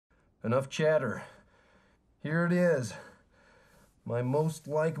Enough chatter. Here it is. My most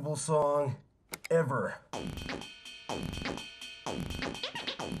likable song ever.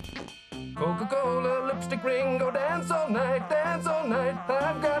 Coca-Cola, lipstick ring, go dance all night, dance all night.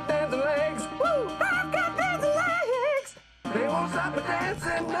 I've got dancing legs, woo! I've got dancing legs! They won't stop me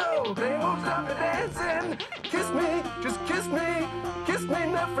dancing, no, they won't stop me dancing. Kiss me, just kiss me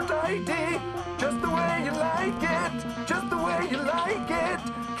Nefertiti. Just the way you like it, just the way you like it.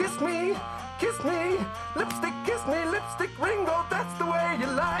 Kiss me, lipstick ring, oh, that's the way you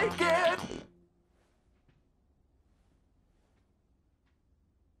like it.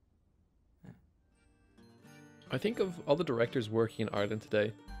 I think of all the directors working in Ireland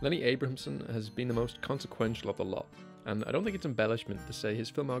today, Lenny Abrahamson has been the most consequential of the lot, and I don't think it's embellishment to say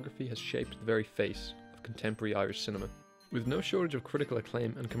his filmography has shaped the very face of contemporary Irish cinema. With no shortage of critical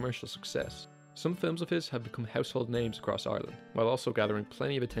acclaim and commercial success, some films of his have become household names across Ireland, while also gathering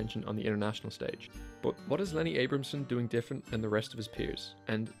plenty of attention on the international stage. But what is Lenny Abrahamson doing different than the rest of his peers,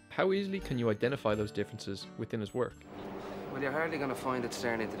 and how easily can you identify those differences within his work? Well, you're hardly going to find it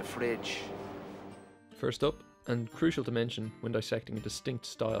staring into the fridge. First up, and crucial to mention when dissecting a distinct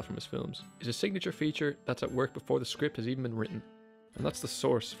style from his films, is a signature feature that's at work before the script has even been written, and that's the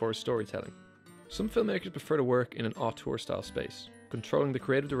source for his storytelling. Some filmmakers prefer to work in an auteur style space, controlling the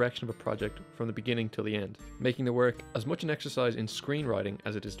creative direction of a project from the beginning till the end, making the work as much an exercise in screenwriting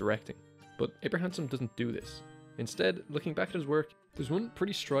as it is directing. But Abrahamson doesn't do this. Instead, looking back at his work, there's one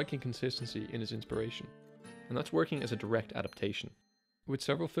pretty striking consistency in his inspiration, and that's working as a direct adaptation, with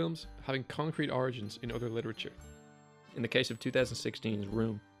several films having concrete origins in other literature. In the case of 2016's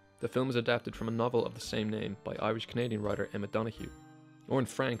Room, the film is adapted from a novel of the same name by Irish-Canadian writer Emma Donoghue, or in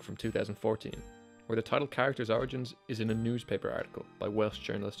Frank from 2014, where the title character's origins is in a newspaper article by Welsh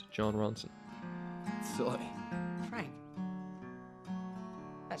journalist John Ronson. Soy. Frank.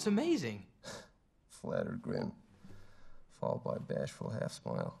 That's amazing. Flattered grin, followed by a bashful half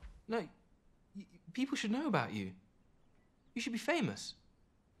smile. No, people should know about you. You should be famous.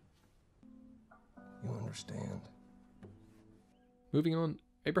 You understand. Moving on,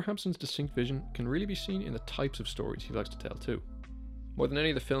 Abrahamson's distinct vision can really be seen in the types of stories he likes to tell too. More than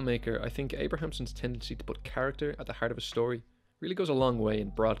any other filmmaker, I think Abrahamson's tendency to put character at the heart of a story really goes a long way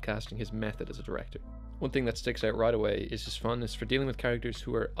in broadcasting his method as a director. One thing that sticks out right away is his fondness for dealing with characters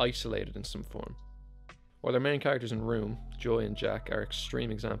who are isolated in some form. While their main characters in Room, Joy and Jack, are extreme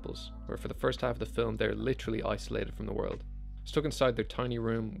examples, where for the first half of the film they're literally isolated from the world, stuck inside their tiny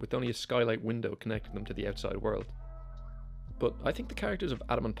room with only a skylight window connecting them to the outside world. But I think the characters of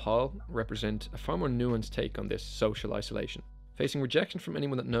Adam and Paul represent a far more nuanced take on this social isolation, facing rejection from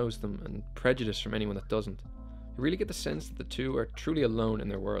anyone that knows them and prejudice from anyone that doesn't. You really get the sense that the two are truly alone in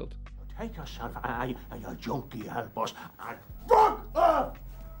their world. Take yourself and your junkie help us and fuck off!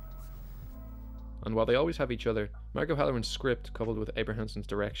 And while they always have each other, Mark O'Halloran's script, coupled with Abrahamson's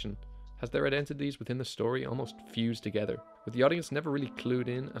direction, has their identities within the story almost fused together, with the audience never really clued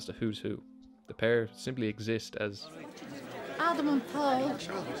in as to who's who. The pair simply exist as Adam and Paul,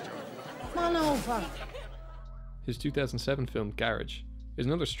 come on over. His 2007 film Garage is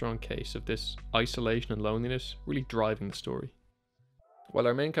another strong case of this isolation and loneliness really driving the story. While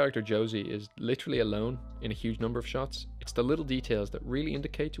our main character Josie is literally alone in a huge number of shots, it's the little details that really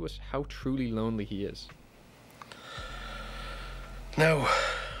indicate to us how truly lonely he is. Now,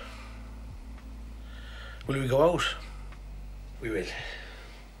 will we go out? We will.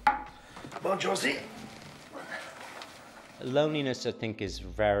 Come on, Josie. Loneliness, I think, is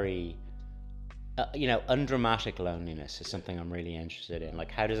very, undramatic loneliness is something I'm really interested in.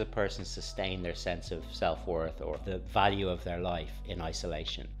 Like, how does a person sustain their sense of self-worth or the value of their life in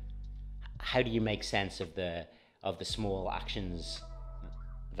isolation? How do you make sense of the small actions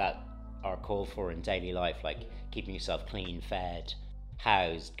that are called for in daily life, like keeping yourself clean, fed,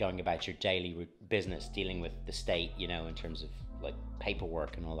 housed, going about your daily business, dealing with the state, in terms of like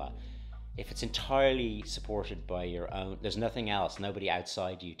paperwork and all that? If it's entirely supported by your own, there's nothing else, nobody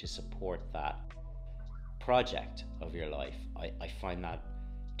outside you to support that project of your life, I find that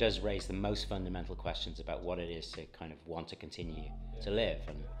does raise the most fundamental questions about what it is to kind of want to continue to live.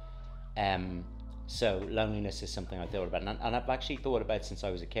 And so loneliness is something I thought about, and I've actually thought about since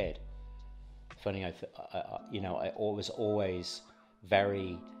I was a kid. Funny, I was always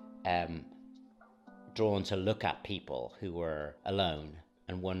very drawn to look at people who were alone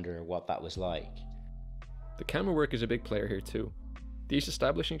and wonder what that was like. The camera work is a big player here too. These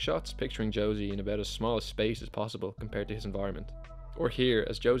establishing shots picturing Josie in about as small a space as possible compared to his environment. Or here,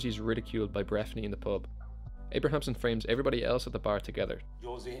 as Josie is ridiculed by Breffney in the pub. Abrahamson frames everybody else at the bar together.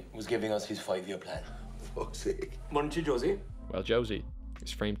 Josie was giving us his 5-year plan. Fuck's sake. Weren't you, Josie? While Josie,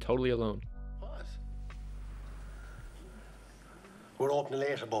 is framed totally alone. What? We're open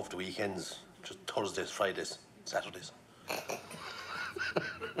late above the weekends. Just Thursdays, Fridays, Saturdays.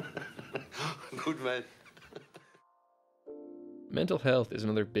 Good man. Mental health is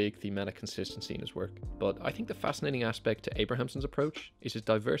another big thematic consistency in his work, but I think the fascinating aspect to Abrahamson's approach is his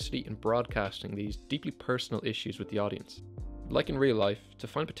diversity in broadcasting these deeply personal issues with the audience. Like in real life, to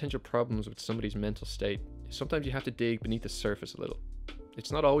find potential problems with somebody's mental state, sometimes you have to dig beneath the surface a little.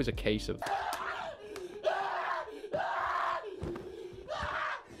 It's not always a case of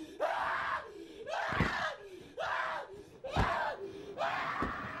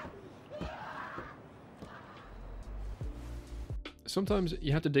sometimes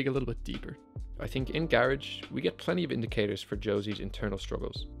you have to dig a little bit deeper. I think in Garage, we get plenty of indicators for Josie's internal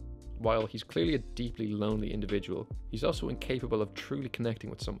struggles. While he's clearly a deeply lonely individual, he's also incapable of truly connecting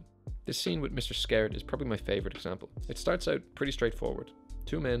with someone. This scene with Mr. Scared is probably my favourite example. It starts out pretty straightforward.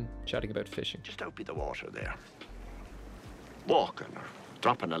 Two men chatting about fishing. Just out by the water there. Walking or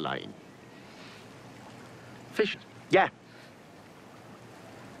dropping a line. Fishing. Yeah.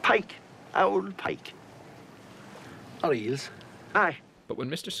 Pike. Old pike. Or eels. Aye. But when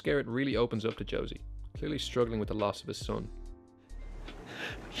Mr. Scared really opens up to Josie, clearly struggling with the loss of his son,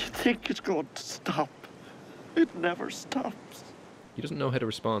 You think it's going to stop. It never stops. he doesn't know how to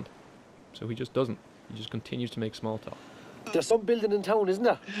respond. So he just doesn't. He just continues to make small talk. There's some building in town, isn't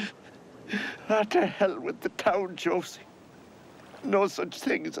there? What the hell with the town, Josie? No such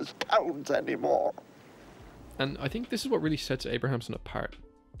things as towns anymore. And I think this is what really sets Abrahamson apart.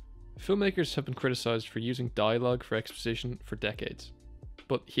 Filmmakers have been criticised for using dialogue for exposition for decades.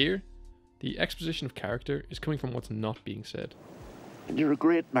 But here, the exposition of character is coming from what's not being said. And you're a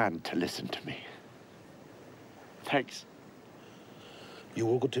great man to listen to me. Thanks. You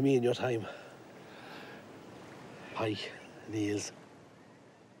were good to me in your time. Pike and eels.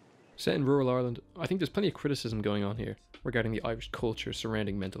 Set in rural Ireland, I think there's plenty of criticism going on here regarding the Irish culture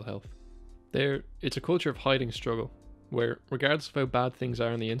surrounding mental health. There, it's a culture of hiding struggle, where regardless of how bad things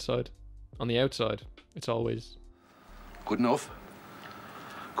are on the inside, on the outside, it's always Good enough?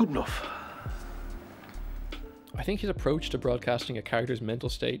 Good enough. I think his approach to broadcasting a character's mental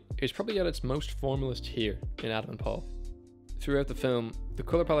state is probably at its most formalist here in Adam and Paul. Throughout the film, the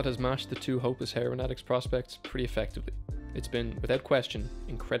colour palette has matched the two hopeless heroin addicts' prospects pretty effectively. It's been, without question,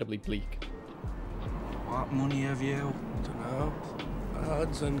 incredibly bleak. What money have you? Dunno.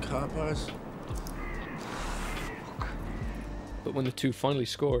 Odds and coppers. But when the two finally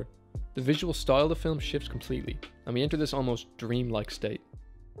score, the visual style of the film shifts completely, and we enter this almost dreamlike state.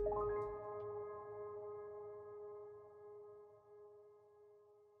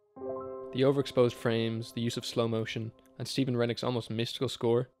 The overexposed frames, the use of slow motion, and Stephen Rennick's almost mystical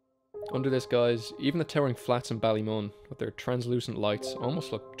score. Under this, guys, even the towering flats in Ballymun, with their translucent lights,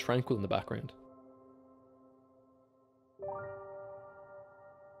 almost look tranquil in the background.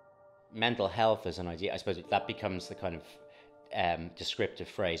 Mental health is an idea. I suppose that becomes the kind of descriptive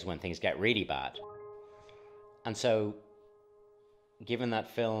phrase when things get really bad. And so, given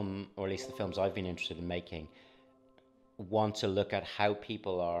that film, or at least the films I've been interested in making, want to look at how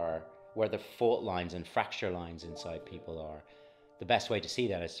people are, where the fault lines and fracture lines inside people are, the best way to see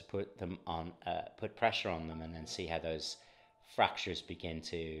that is to put them on, put pressure on them, and then see how those fractures begin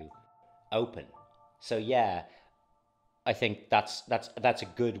to open. So yeah, I think that's a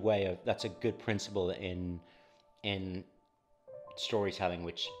good way of, that's a good principle in storytelling,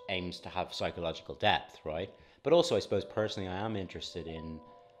 which aims to have psychological depth, right? But also, I suppose personally, I am interested in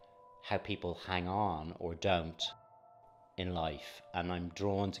how people hang on or don't in life, and I'm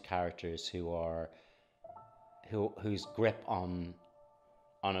drawn to characters whose grip on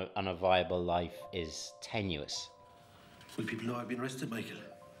a viable life is tenuous. Will people know I've been arrested, Michael?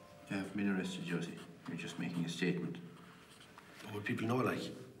 You haven't been arrested, Josie. You're just making a statement. Or will people know, like?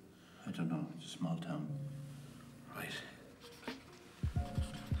 I don't know. It's a small town. Right.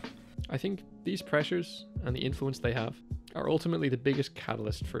 I think these pressures and the influence they have are ultimately the biggest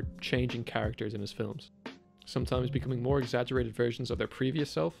catalyst for changing characters in his films, sometimes becoming more exaggerated versions of their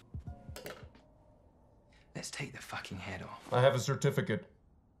previous self. Let's take the fucking head off. I have a certificate.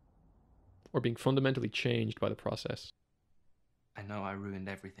 Or being fundamentally changed by the process. I know I ruined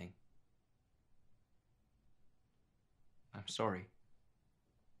everything. I'm sorry.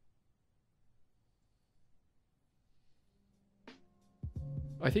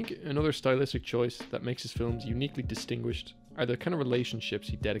 I think another stylistic choice that makes his films uniquely distinguished are the kind of relationships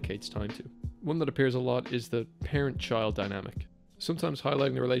he dedicates time to. One that appears a lot is the parent-child dynamic. Sometimes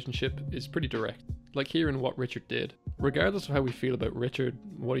highlighting the relationship is pretty direct, like here in What Richard Did. Regardless of how we feel about Richard,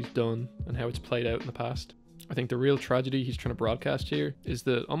 what he's done, and how it's played out in the past, I think the real tragedy he's trying to broadcast here is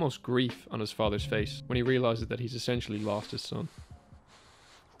the almost grief on his father's face when he realises that he's essentially lost his son.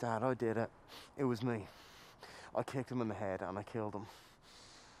 Dad, I did it. It was me. I kicked him in the head and I killed him.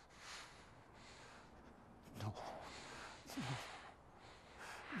 No.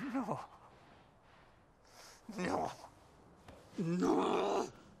 No. No. No.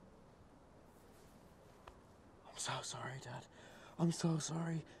 I'm so sorry, Dad. I'm so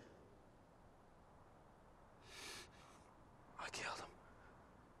sorry. I killed him.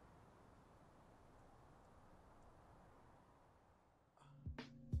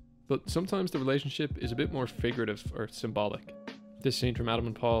 But sometimes the relationship is a bit more figurative or symbolic. This scene from Adam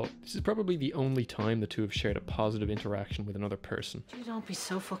and Paul, this is probably the only time the two have shared a positive interaction with another person. You don't be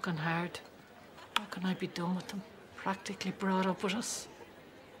so fucking hard. How can I be done with them? Practically brought up with us.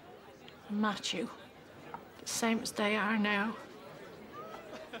 Match you. The same as they are now.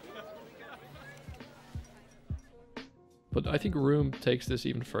 But I think Room takes this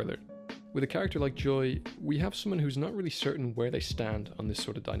even further. With a character like Joy, we have someone who's not really certain where they stand on this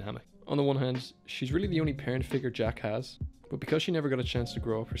sort of dynamic. On the one hand, she's really the only parent figure Jack has, but because she never got a chance to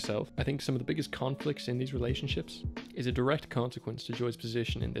grow up herself, I think some of the biggest conflicts in these relationships is a direct consequence to Joy's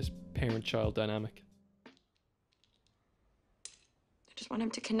position in this parent-child dynamic. I just want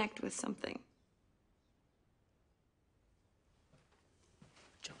him to connect with something.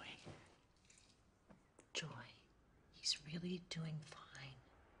 Joy. Joy. He's really doing fine.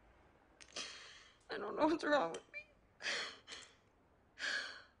 I don't know what's wrong with me.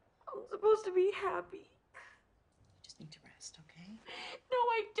 I'm supposed to be happy. You just need to rest, okay? No,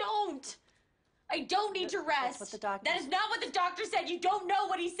 I don't. I don't need to rest. That's what the doctor That is not what the doctor said. You don't know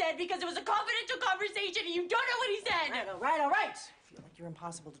what he said because it was a confidential conversation and you don't know what he said. All right, all right. I feel like you're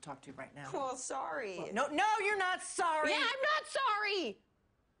impossible to talk to right now. Well, sorry. Well, no, you're not sorry. Yeah, I'm not sorry.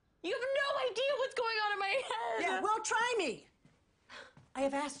 You have no idea what's going on in my head. Yeah, well, try me. I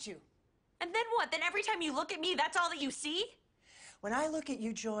have asked you. And then what? Then every time you look at me, that's all that you see? When I look at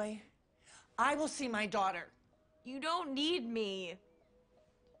you, Joy, I will see my daughter. You don't need me.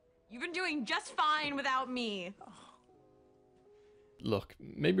 You've been doing just fine without me. Look,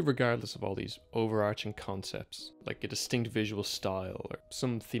 maybe regardless of all these overarching concepts, like a distinct visual style or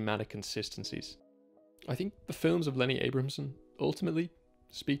some thematic consistencies, I think the films of Lenny Abrahamson ultimately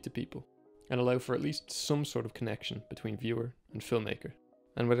speak to people and allow for at least some sort of connection between viewer and filmmaker.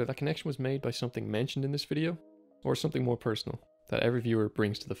 And whether that connection was made by something mentioned in this video, or something more personal that every viewer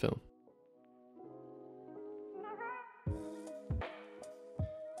brings to the film.